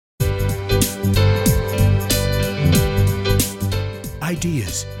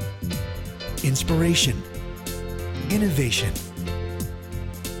ideas, inspiration, innovation.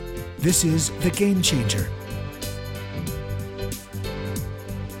 This is The Game Changer.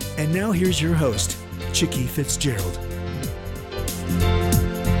 And now here's your host, Chicky Fitzgerald.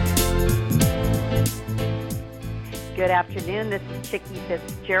 Good afternoon. This is Chicky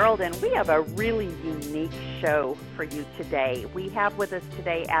Fitzgerald, and we have a really unique show for you today. We have with us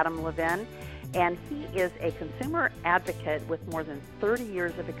today Adam Levin, and he is a consumer advocate with more than 30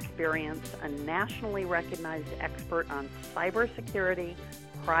 years of experience, a nationally recognized expert on cybersecurity,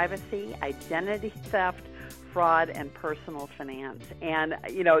 privacy, identity theft, fraud, and personal finance. And,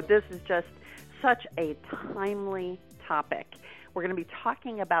 this is just such a timely topic. We're going to be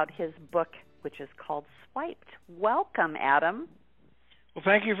talking about his book, which is called Swiped. Welcome, Adam. Well,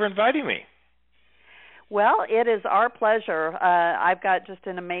 thank you for inviting me. Well, it is our pleasure. I've got just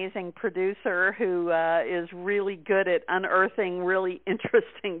an amazing producer who is really good at unearthing really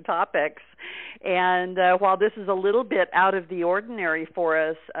interesting topics. And while this is a little bit out of the ordinary for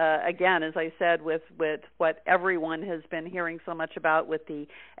us, again, as I said, with what everyone has been hearing so much about with the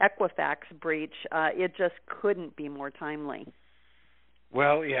Equifax breach, it just couldn't be more timely.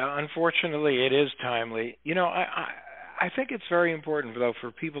 Well, yeah, unfortunately, it is timely. I think it's very important, though,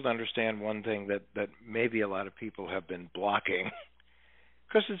 for people to understand one thing that maybe a lot of people have been blocking,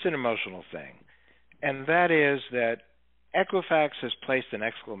 because it's an emotional thing, and that is that Equifax has placed an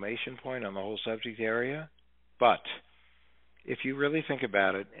exclamation point on the whole subject area, but if you really think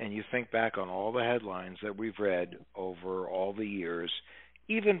about it and you think back on all the headlines that we've read over all the years,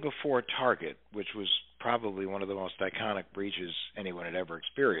 even before Target, which was probably one of the most iconic breaches anyone had ever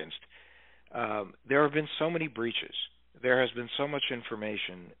experienced, there have been so many breaches. There has been so much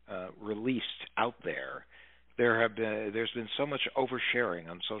information released out there. There's been so much oversharing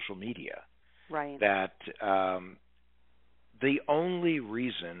on social media, right, that the only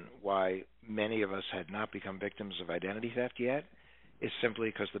reason why many of us had not become victims of identity theft yet is simply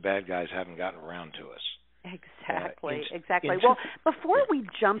because the bad guys haven't gotten around to us. Exactly. Well, before we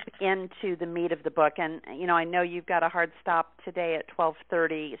jump into the meat of the book, and I know you've got a hard stop today at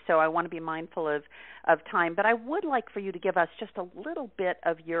 12:30, so I want to be mindful of time. But I would like for you to give us just a little bit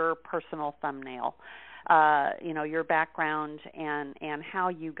of your personal thumbnail, your background, and how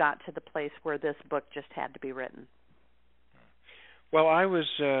you got to the place where this book just had to be written. Well, I was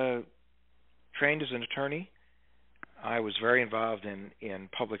trained as an attorney. I was very involved in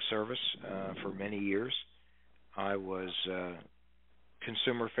public service for many years. I was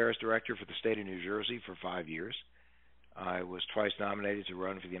Consumer Affairs Director for the state of New Jersey for 5 years. I was twice nominated to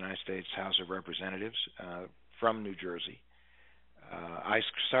run for the United States House of Representatives from New Jersey. I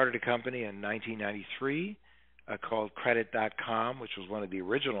started a company in 1993 called Credit.com, which was one of the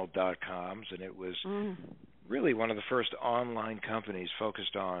original .coms, and it was really one of the first online companies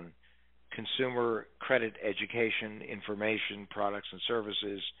focused on consumer credit education, information, products, and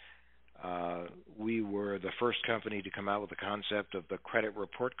services. We were the first company to come out with the concept of the credit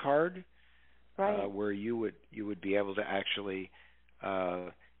report card, right, where you would be able to actually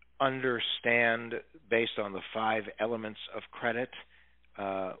understand, based on the 5 elements of credit,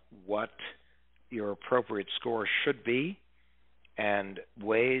 what your appropriate score should be, and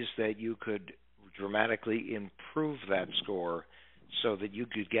ways that you could dramatically improve that score so that you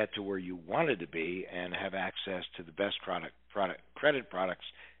could get to where you wanted to be and have access to the best credit products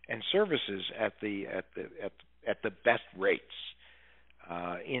and services at the best rates.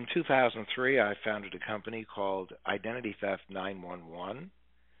 In 2003, I founded a company called Identity Theft 911,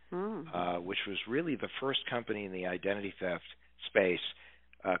 which was really the first company in the identity theft space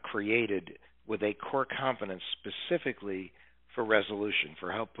created with a core competence specifically for resolution,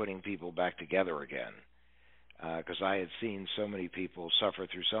 for help putting people back together again. Because I had seen so many people suffer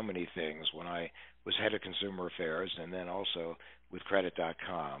through so many things when I was head of consumer affairs and then also with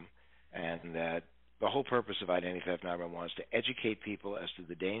Credit.com, and that the whole purpose of Identity Theft 911 is to educate people as to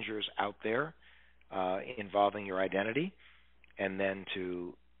the dangers out there involving your identity, and then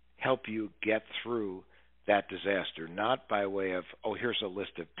to help you get through that disaster, not by way of, here's a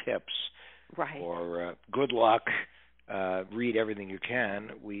list of tips, right, or good luck, read everything you can.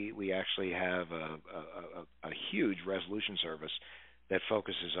 We actually have a huge resolution service that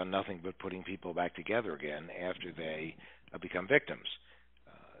focuses on nothing but putting people back together again after they become victims.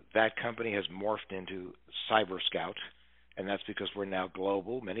 That company has morphed into Cyber Scout, and that's because we're now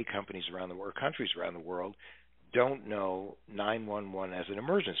global. Many companies around the world, countries around the world, don't know 911 as an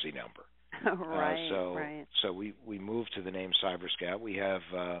emergency number. Right. So we moved to the name Cyber Scout. We have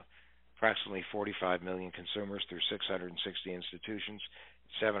approximately 45 million consumers through 660 institutions,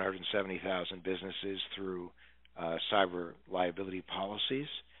 770,000 businesses through cyber liability policies.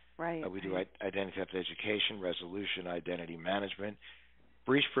 Right. We do identity theft education, resolution, identity management,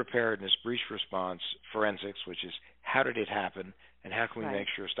 breach preparedness, breach response, forensics, which is how did it happen and how can we make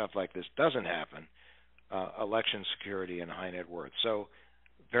sure stuff like this doesn't happen, election security, and high net worth. So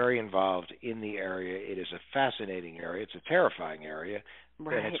very involved in the area. It is a fascinating area. It's a terrifying area,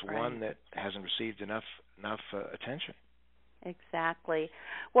 and it's one that hasn't received enough attention. Exactly.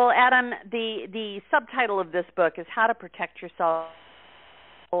 Well, Adam, the subtitle of this book is How to Protect Yourself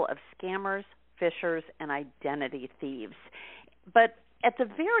of Scammers, Phishers, and Identity Thieves. But at the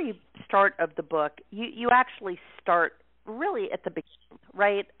very start of the book, you actually start really at the beginning,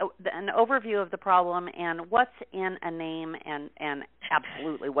 right? An overview of the problem and what's in a name and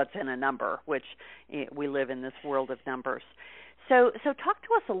absolutely what's in a number, which we live in this world of numbers. So talk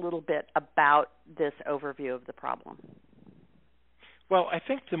to us a little bit about this overview of the problem. Well, I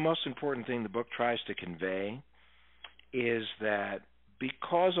think the most important thing the book tries to convey is that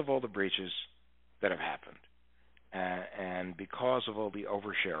because of all the breaches that have happened and because of all the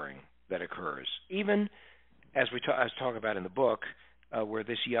oversharing that occurs, even as we talk about in the book, where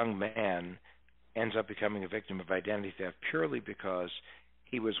this young man ends up becoming a victim of identity theft purely because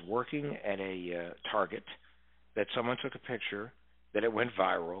he was working at a Target, that someone took a picture, that it went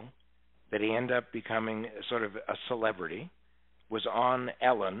viral, that he ended up becoming sort of a celebrity, was on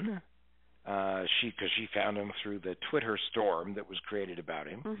Ellen, because she found him through the Twitter storm that was created about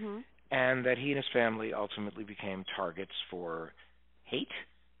him, and that he and his family ultimately became targets for hate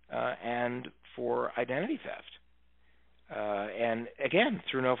and for identity theft. And again,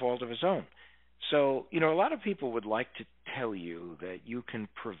 through no fault of his own. So, a lot of people would like to tell you that you can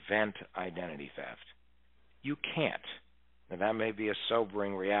prevent identity theft. You can't. Now, that may be a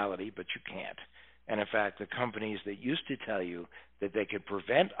sobering reality, but you can't. And in fact, the companies that used to tell you that they could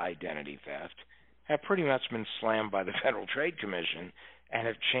prevent identity theft have pretty much been slammed by the Federal Trade Commission and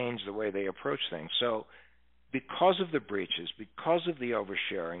have changed the way they approach things. So because of the breaches, because of the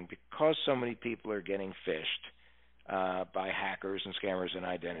oversharing, because so many people are getting phished by hackers and scammers and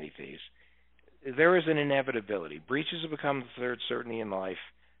identity thieves, there is an inevitability. Breaches have become the third certainty in life,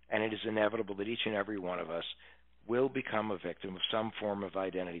 and it is inevitable that each and every one of us will become a victim of some form of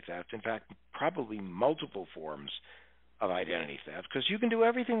identity theft. In fact, probably multiple forms of identity theft, because you can do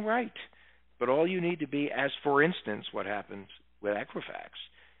everything right, but all you need to be, as for instance what happened with Equifax,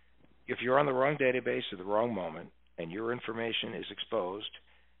 if you're on the wrong database at the wrong moment and your information is exposed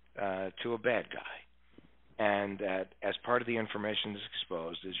to a bad guy, and that as part of the information that's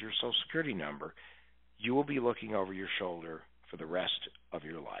exposed is your Social Security number, you will be looking over your shoulder for the rest of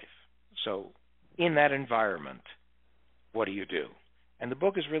your life. So in that environment, what do you do? And the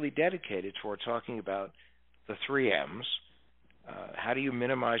book is really dedicated toward talking about the 3 M's. How do you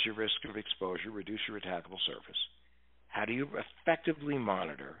minimize your risk of exposure, reduce your attackable surface? How do you effectively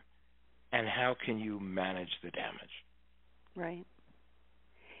monitor? And how can you manage the damage? Right.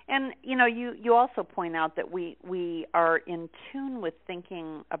 And, you also point out that we are in tune with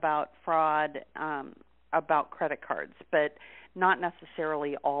thinking about fraud, about credit cards, but not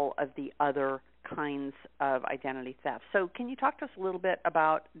necessarily all of the other kinds of identity theft. So can you talk to us a little bit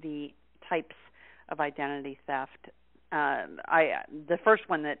about the types of identity theft? The first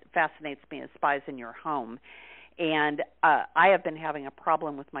one that fascinates me is spies in your home. And I have been having a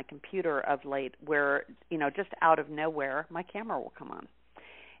problem with my computer of late where, just out of nowhere, my camera will come on.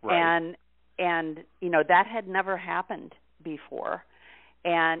 Right. And that had never happened before.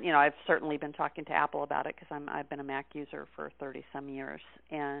 And, I've certainly been talking to Apple about it because I've been a Mac user for 30-some years.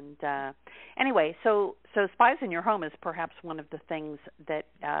 And anyway, so spies in your home is perhaps one of the things that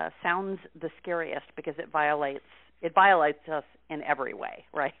sounds the scariest because it violates us in every way,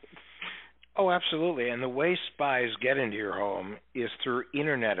 right? Oh, absolutely. And the way spies get into your home is through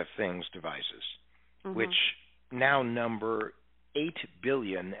Internet of Things devices, which now number 8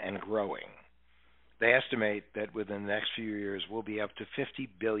 billion and growing. They estimate that within the next few years we'll be up to 50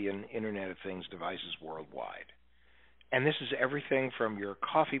 billion Internet of Things devices worldwide. And this is everything from your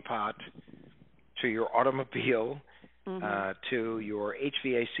coffee pot to your automobile to your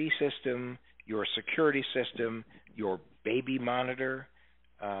HVAC system, your security system, your baby monitor,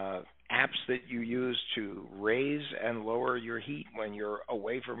 apps that you use to raise and lower your heat when you're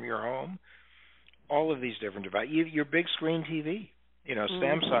away from your home, all of these different devices. Your big screen TV.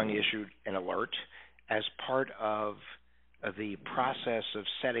 Samsung issued an alert as part of the process of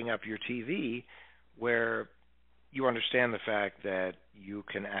setting up your TV where you understand the fact that you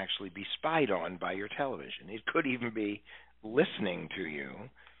can actually be spied on by your television. It could even be listening to you,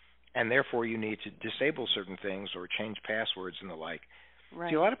 and therefore you need to disable certain things or change passwords and the like. Right.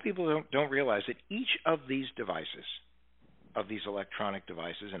 See, a lot of people don't realize that each of these devices, of these electronic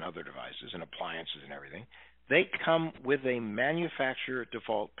devices and other devices and appliances and everything, they come with a manufacturer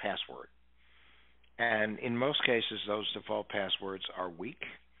default password. And in most cases, those default passwords are weak.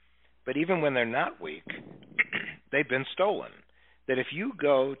 But even when they're not weak, they've been stolen. That if you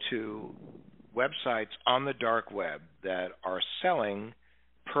go to websites on the dark web that are selling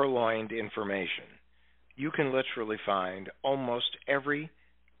purloined information, you can literally find almost every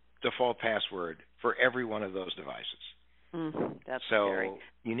default password for every one of those devices. That's so scary.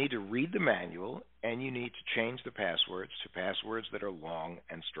 You need to read the manual, and you need to change the passwords to passwords that are long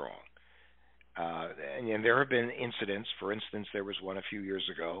and strong. And there have been incidents. For instance, there was one a few years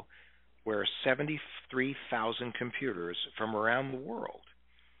ago where 73,000 computers from around the world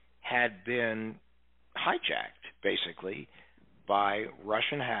had been hijacked, basically, by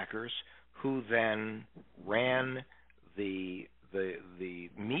Russian hackers who then ran the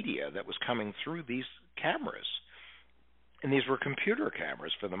media that was coming through these cameras, and these were computer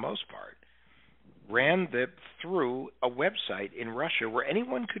cameras for the most part, ran through a website in Russia where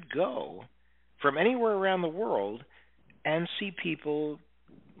anyone could go from anywhere around the world and see people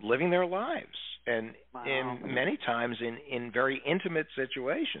living their lives, and in many times in very intimate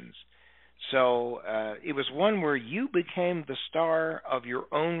situations. So it was one where you became the star of your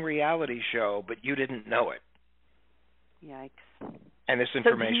own reality show, but you didn't know it. Yikes. And this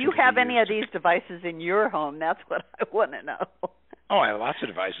information. So do you have any of these devices in your home? That's what I want to know. Oh, I have lots of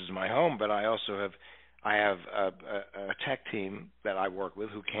devices in my home, but I also have a tech team that I work with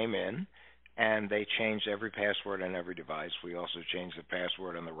who came in, and they changed every password on every device. We also changed the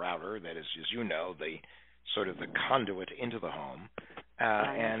password on the router, that is, as you know, the sort of the conduit into the home.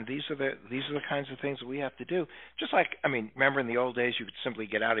 And these are the kinds of things that we have to do. Just like, remember in the old days, you could simply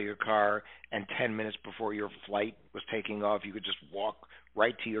get out of your car, and 10 minutes before your flight was taking off, you could just walk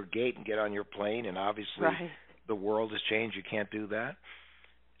right to your gate and get on your plane. And obviously, the world has changed. You can't do that.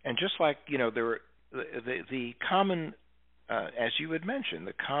 And just like, there were the common, as you had mentioned,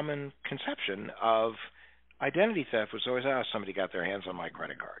 the common conception of identity theft was always, somebody got their hands on my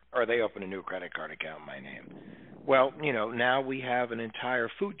credit card, or they opened a new credit card account in my name. Well, now we have an entire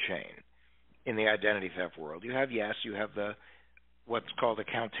food chain in the identity theft world. You have what's called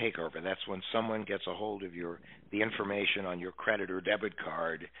account takeover. That's when someone gets a hold of the information on your credit or debit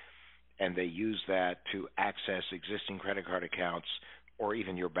card, and they use that to access existing credit card accounts or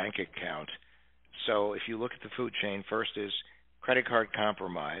even your bank account. So if you look at the food chain, first is credit card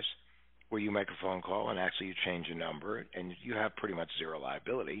compromise, where you make a phone call and actually you change a number, and you have pretty much zero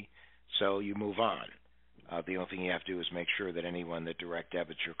liability, so you move on. The only thing you have to do is make sure that anyone that direct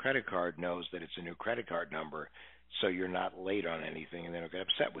debits your credit card knows that it's a new credit card number, so you're not late on anything and they don't get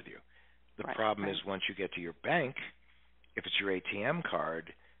upset with you. The problem is once you get to your bank, if it's your ATM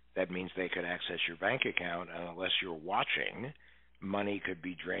card, that means they could access your bank account, and unless you're watching, money could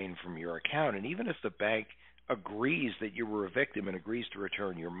be drained from your account. And even if the bank agrees that you were a victim and agrees to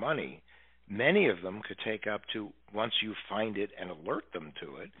return your money, many of them could take up to, once you find it and alert them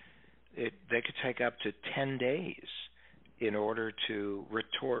to it, they could take up to 10 days in order to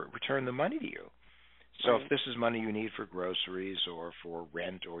return the money to you. So if this is money you need for groceries or for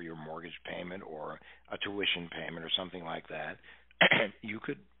rent or your mortgage payment or a tuition payment or something like that, you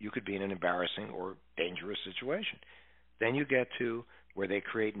could be in an embarrassing or dangerous situation. Then you get to where they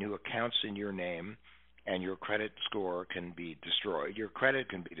create new accounts in your name, and your credit score can be destroyed. Your credit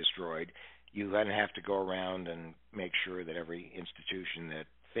can be destroyed. You then have to go around and make sure that every institution that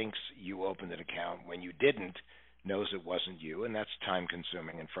thinks you opened an account when you didn't knows it wasn't you, and that's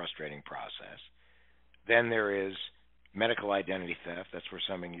time-consuming and frustrating process. Then there is medical identity theft. That's where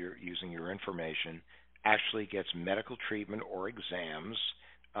someone you're using your information actually gets medical treatment or exams,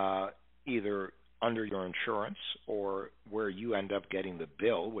 either under your insurance or where you end up getting the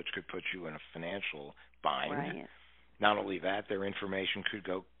bill, which could put you in a financial bind. Not only that, their information could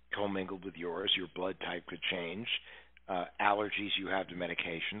go commingled with yours. Your blood type could change. Allergies you have to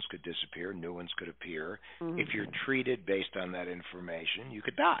medications could disappear. New ones could appear. If you're treated based on that information, you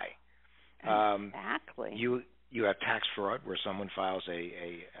could die. Exactly. You have tax fraud, where someone files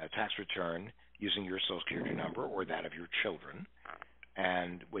a tax return using your Social Security number or that of your children.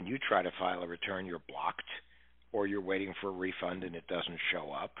 And when you try to file a return, you're blocked, or you're waiting for a refund and it doesn't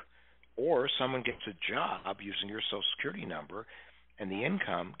show up. Or someone gets a job using your Social Security number, and the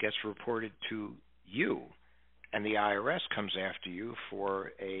income gets reported to you, and the IRS comes after you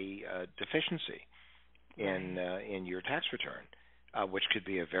for a deficiency in your tax return, which could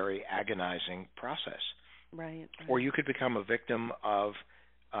be a very agonizing process. Or you could become a victim of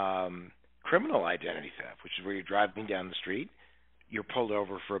criminal identity theft, which is where you're driving down the street, you're pulled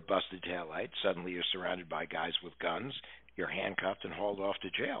over for a busted taillight. Suddenly you're surrounded by guys with guns. You're handcuffed and hauled off to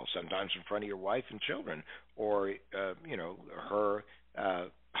jail, sometimes in front of your wife and children, or her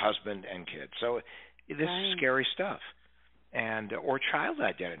husband and kids. So this is scary stuff. And or child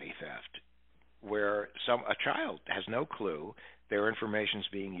identity theft, where a child has no clue their information is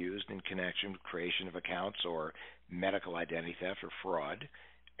being used in connection with creation of accounts or medical identity theft or fraud,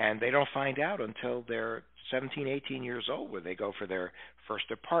 and they don't find out until they're 17, 18 years old, where they go for their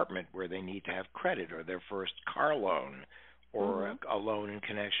first apartment, where they need to have credit, or their first car loan, or a loan in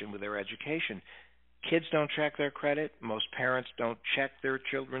connection with their education. Kids don't check their credit. Most parents don't check their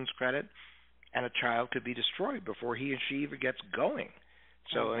children's credit, and a child could be destroyed before he or she even gets going.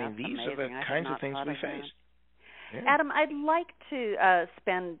 So, these are the kinds of things we face. Yeah. Adam, I'd like to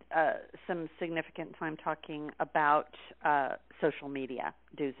spend some significant time talking about social media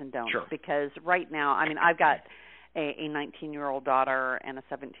do's and don'ts. Sure. Because right now, I've got a 19-year-old daughter and a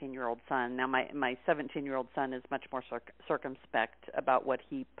 17-year-old son. Now, my 17-year-old son is much more circumspect about what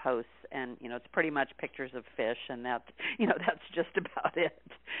he posts, and it's pretty much pictures of fish, and that's just about it.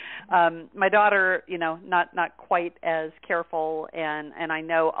 My daughter, not quite as careful, and I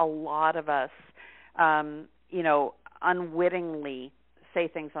know a lot of us, unwittingly say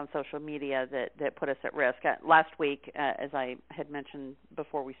things on social media that put us at risk. Last week, as I had mentioned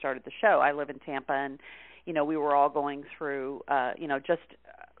before we started the show, I live in Tampa, and we were all going through, just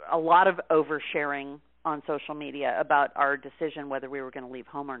a lot of oversharing on social media about our decision whether we were going to leave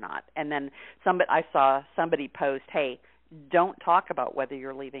home or not. And then I saw somebody post, "Hey, don't talk about whether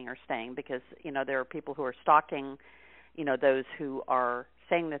you're leaving or staying, because there are people who are stalking, those who are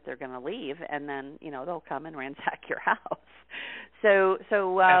saying that they're going to leave, and then they'll come and ransack your house." So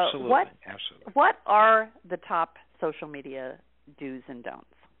Absolutely. What are the top social media do's and don'ts?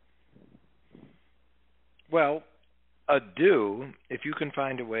 Well, a do, if you can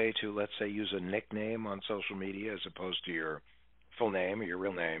find a way to, let's say, use a nickname on social media as opposed to your full name or your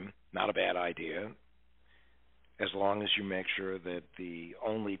real name, not a bad idea, as long as you make sure that the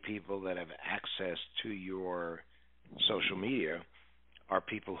only people that have access to your social media are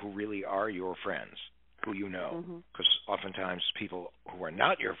people who really are your friends, who you know. Because oftentimes people who are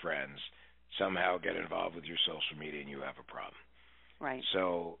not your friends somehow get involved with your social media and you have a problem. Right.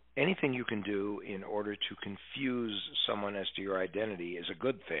 So anything you can do in order to confuse someone as to your identity is a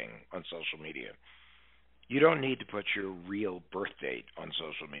good thing on social media. You don't need to put your real birth date on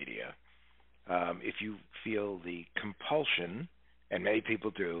social media. If you feel the compulsion, and many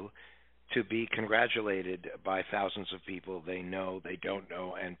people do, to be congratulated by thousands of people they know, they don't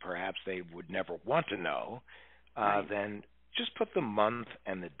know, and perhaps they would never want to know, then just put the month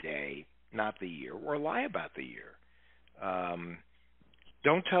and the day, not the year, or lie about the year.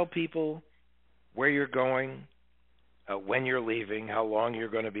 Don't tell people where you're going, when you're leaving, how long you're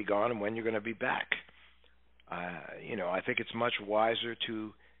going to be gone, and when you're going to be back. I think it's much wiser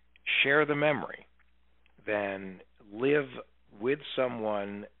to share the memory than live with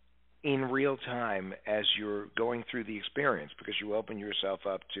someone in real time as you're going through the experience, because you open yourself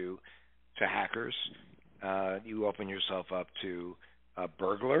up to hackers, you open yourself up to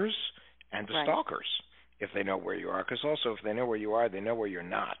burglars and to stalkers if they know where you are, because also if they know where you are, they know where you're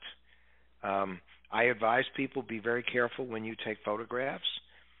not. I advise people be very careful when you take photographs,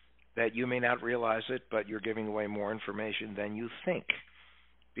 that you may not realize it, but you're giving away more information than you think.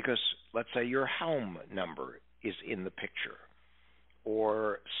 Because let's say your home number is in the picture,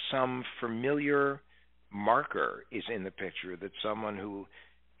 or some familiar marker is in the picture that someone who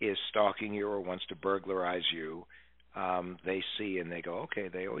is stalking you or wants to burglarize you, they see and they go, okay,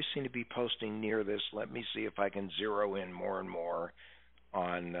 they always seem to be posting near this. Let me see if I can zero in more and more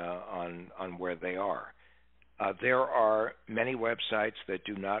on where they are. There are many websites that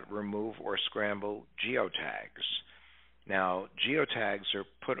do not remove or scramble geotags. Now, geotags are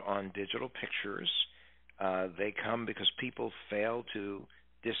put on digital pictures. They come because people fail to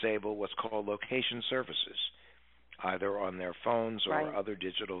disable what's called location services, either on their phones or other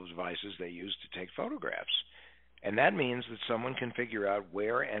digital devices they use to take photographs. And that means that someone can figure out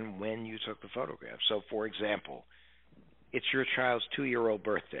where and when you took the photograph. So, for example, it's your child's 2-year-old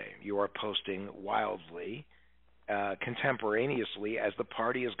birthday. You are posting wildly, contemporaneously, as the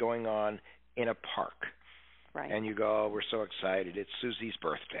party is going on in a park. And you go, oh, we're so excited. It's Susie's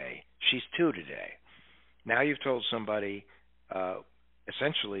birthday. She's 2 today. Now you've told somebody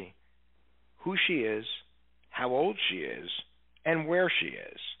essentially who she is, how old she is, and where she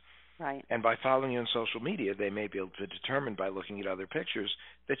is. And by following you on social media, they may be able to determine by looking at other pictures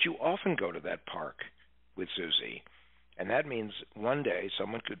that you often go to that park with Susie. And that means one day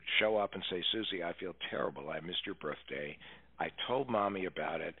someone could show up and say, Susie, I feel terrible. I missed your birthday. I told Mommy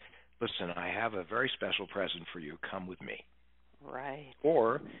about it. Listen, I have a very special present for you. Come with me. Right.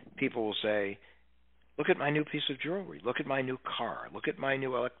 Or people will say, look at my new piece of jewelry. Look at my new car. Look at my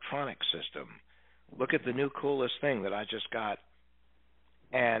new electronic system. Look at the new coolest thing that I just got.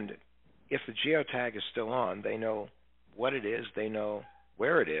 And if the geotag is still on, they know what it is, they know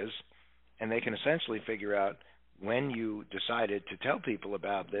where it is, and they can essentially figure out when you decided to tell people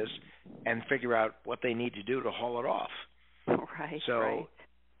about this and figure out what they need to do to haul it off. Right. So right.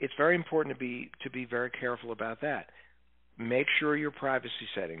 it's very important to be very careful about that. Make sure your privacy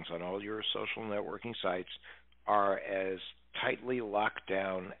settings on all your social networking sites are as tightly locked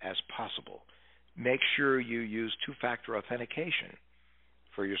down as possible. Make sure you use two-factor authentication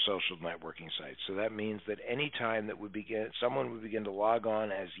for your social networking sites. So that means that any time that someone would begin to log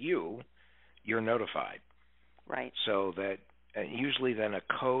on as you're notified. Right. So that usually then a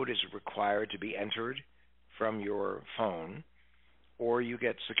code is required to be entered from your phone, or you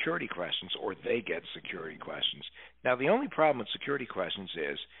get security questions, or they get security questions. Now, the only problem with security questions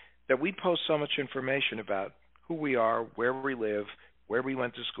is that we post so much information about who we are, where we live, where we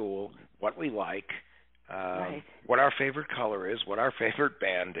went to school, what we like, Right. what our favorite color is, what our favorite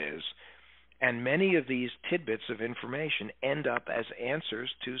band is. And many of these tidbits of information end up as answers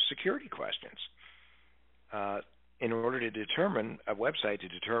to security questions in order to determine a website to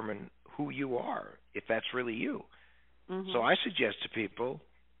determine who you are, if that's really you. Mm-hmm. So I suggest to people,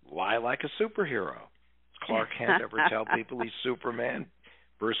 lie like a superhero. Clark Kent ever tell people he's Superman?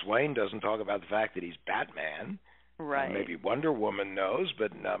 Bruce Wayne doesn't talk about the fact that he's Batman. Right. Maybe Wonder Woman knows,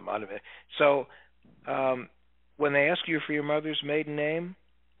 but not of it. So when they ask you for your mother's maiden name,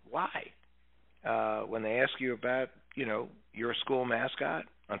 lie. When they ask you about, your school mascot,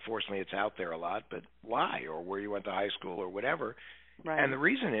 unfortunately it's out there a lot, but lie, or where you went to high school or whatever. Right. And the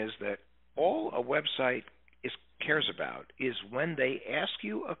reason is that all a website cares about is when they ask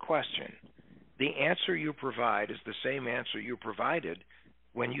you a question, the answer you provide is the same answer you provided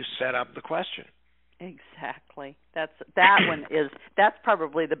when you set up the question. Exactly. That's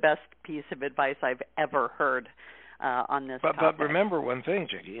probably the best piece of advice I've ever heard on this topic. But remember one thing,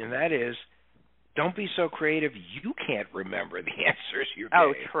 Jackie, and that is, don't be so creative you can't remember the answers you gave.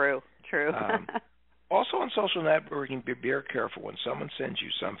 Oh, true. Also on social networking, be very careful when someone sends you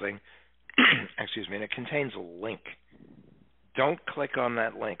something, excuse me, and it contains a link. Don't click on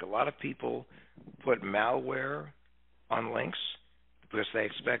that link. A lot of people put malware on links because they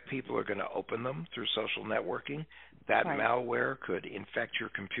expect people are going to open them through social networking. That Right. malware could infect your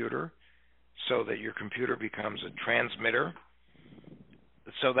computer so that your computer becomes a transmitter.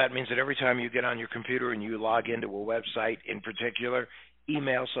 So that means that every time you get on your computer and you log into a website, in particular,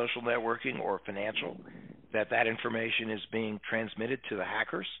 email, social networking, or financial, that information is being transmitted to the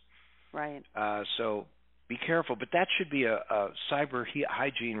hackers. Right. So be careful. But that should be a cyber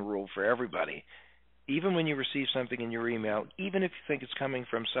hygiene rule for everybody. Even when you receive something in your email, even if you think it's coming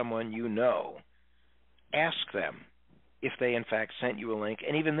from someone you know, ask them if they in fact sent you a link.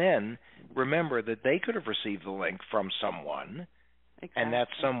 And even then, remember that they could have received the link from someone, Exactly. and that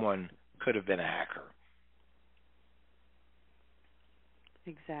someone could have been a hacker.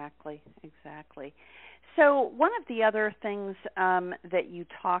 Exactly. So one of the other things that you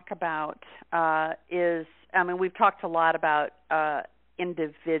talk about is, we've talked a lot about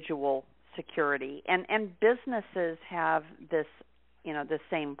individual security, and businesses have this, the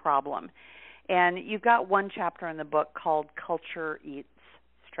same problem. And you've got one chapter in the book called Culture Eats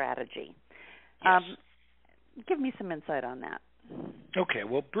Strategy. Yes. Give me some insight on that. Okay,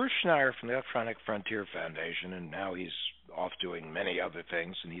 well, Bruce Schneier from the Electronic Frontier Foundation, and now he's off doing many other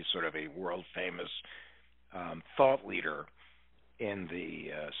things, and he's sort of a world-famous thought leader in the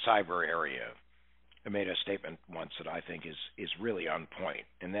cyber area. I made a statement once that I think is really on point,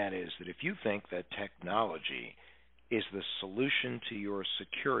 and that is that if you think that technology is the solution to your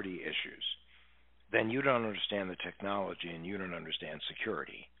security issues, then you don't understand the technology and you don't understand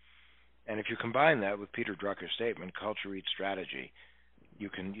security. And if you combine that with Peter Drucker's statement, Culture Eats Strategy, you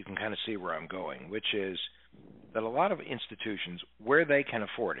can kind of see where I'm going, which is that a lot of institutions, where they can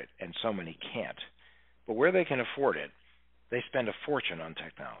afford it, and so many can't, but where they can afford it, they spend a fortune on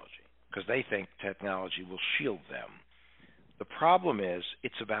technology because they think technology will shield them. The problem is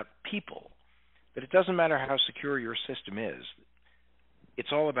it's about people, that it doesn't matter how secure your system is.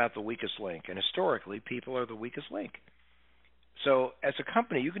 It's all about the weakest link, and historically, people are the weakest link. So as a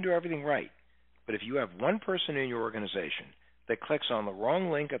company, you can do everything right, but if you have one person in your organization that clicks on the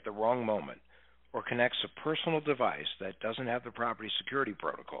wrong link at the wrong moment or connects a personal device that doesn't have the proper security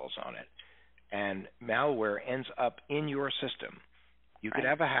protocols on it, and malware ends up in your system, you could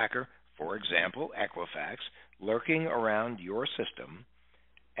have a hacker, for example, Equifax, lurking around your system,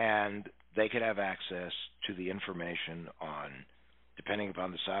 and they could have access to the information on, depending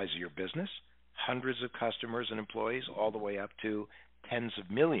upon the size of your business, hundreds of customers and employees, all the way up to tens of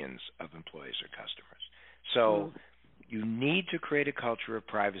millions of employees or customers. So you need to create a culture of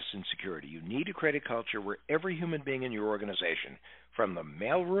privacy and security. You need to create a culture where every human being in your organization, from the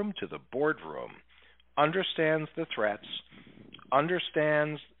mailroom to the boardroom, understands the threats,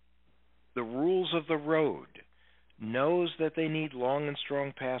 understands the rules of the road, knows that they need long and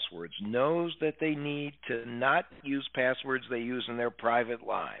strong passwords, knows that they need to not use passwords they use in their private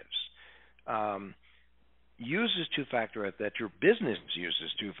lives, uses two-factor, that your business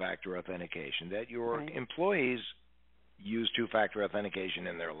uses two-factor authentication, that your employees use two-factor authentication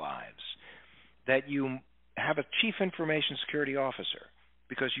in their lives, that you have a chief information security officer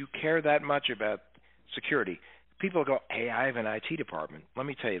because you care that much about security. People go, hey, I have an IT department. Let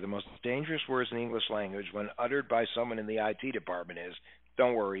me tell you, the most dangerous words in the English language when uttered by someone in the IT department is,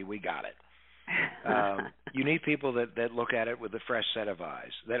 don't worry, we got it. You need people that look at it with a fresh set of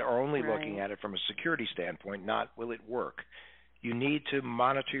eyes, that are only looking at it from a security standpoint, not will it work. You need to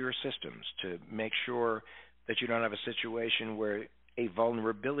monitor your systems to make sure that you don't have a situation where a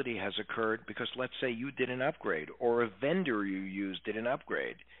vulnerability has occurred because, let's say, you did an upgrade or a vendor you used did an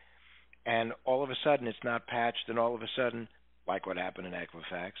upgrade, and all of a sudden it's not patched, and all of a sudden, like what happened in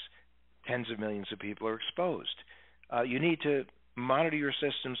Equifax, tens of millions of people are exposed. You need to monitor your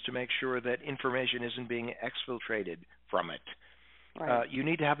systems to make sure that information isn't being exfiltrated from it. You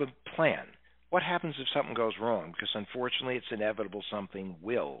need to have a plan. What happens if something goes wrong? Because unfortunately it's inevitable something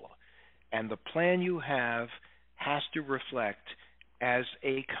will. And the plan you have has to reflect, as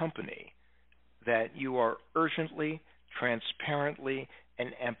a company, that you are urgently, transparently,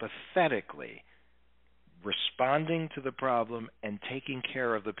 and empathetically responding to the problem and taking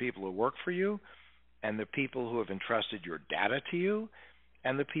care of the people who work for you, and the people who have entrusted your data to you,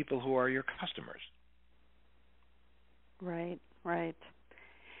 and the people who are your customers. Right.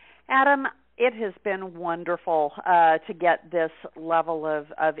 Adam, it has been wonderful to get this level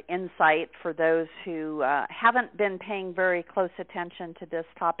of insight for those who haven't been paying very close attention to this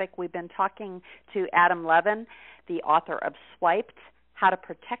topic. We've been talking to Adam Levin, the author of Swiped, How to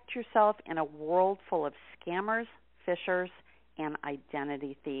Protect Yourself in a World Full of Scammers, Phishers, and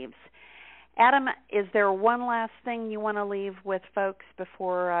Identity Thieves. Adam, is there one last thing you want to leave with folks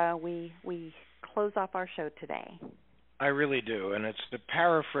before we close off our show today? I really do, and it's the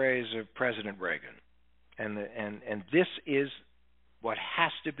paraphrase of President Reagan, and this is what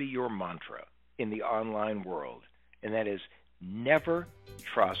has to be your mantra in the online world, and that is never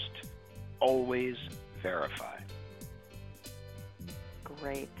trust, always verify.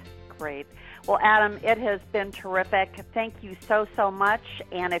 Great. Well, Adam, it has been terrific. Thank you so much.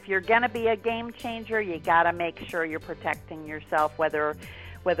 And if you're going to be a game changer, you got to make sure you're protecting yourself, whether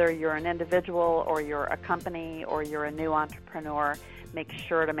you're an individual or you're a company or you're a new entrepreneur. Make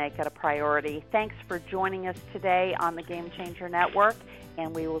sure to make it a priority. Thanks for joining us today on the Game Changer Network,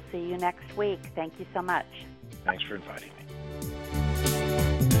 and we will see you next week. Thank you so much. Thanks for inviting me.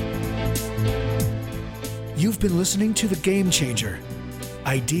 You've been listening to The Game Changer.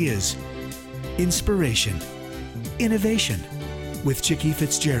 Ideas, inspiration, innovation with Chickie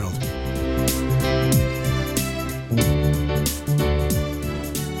Fitzgerald.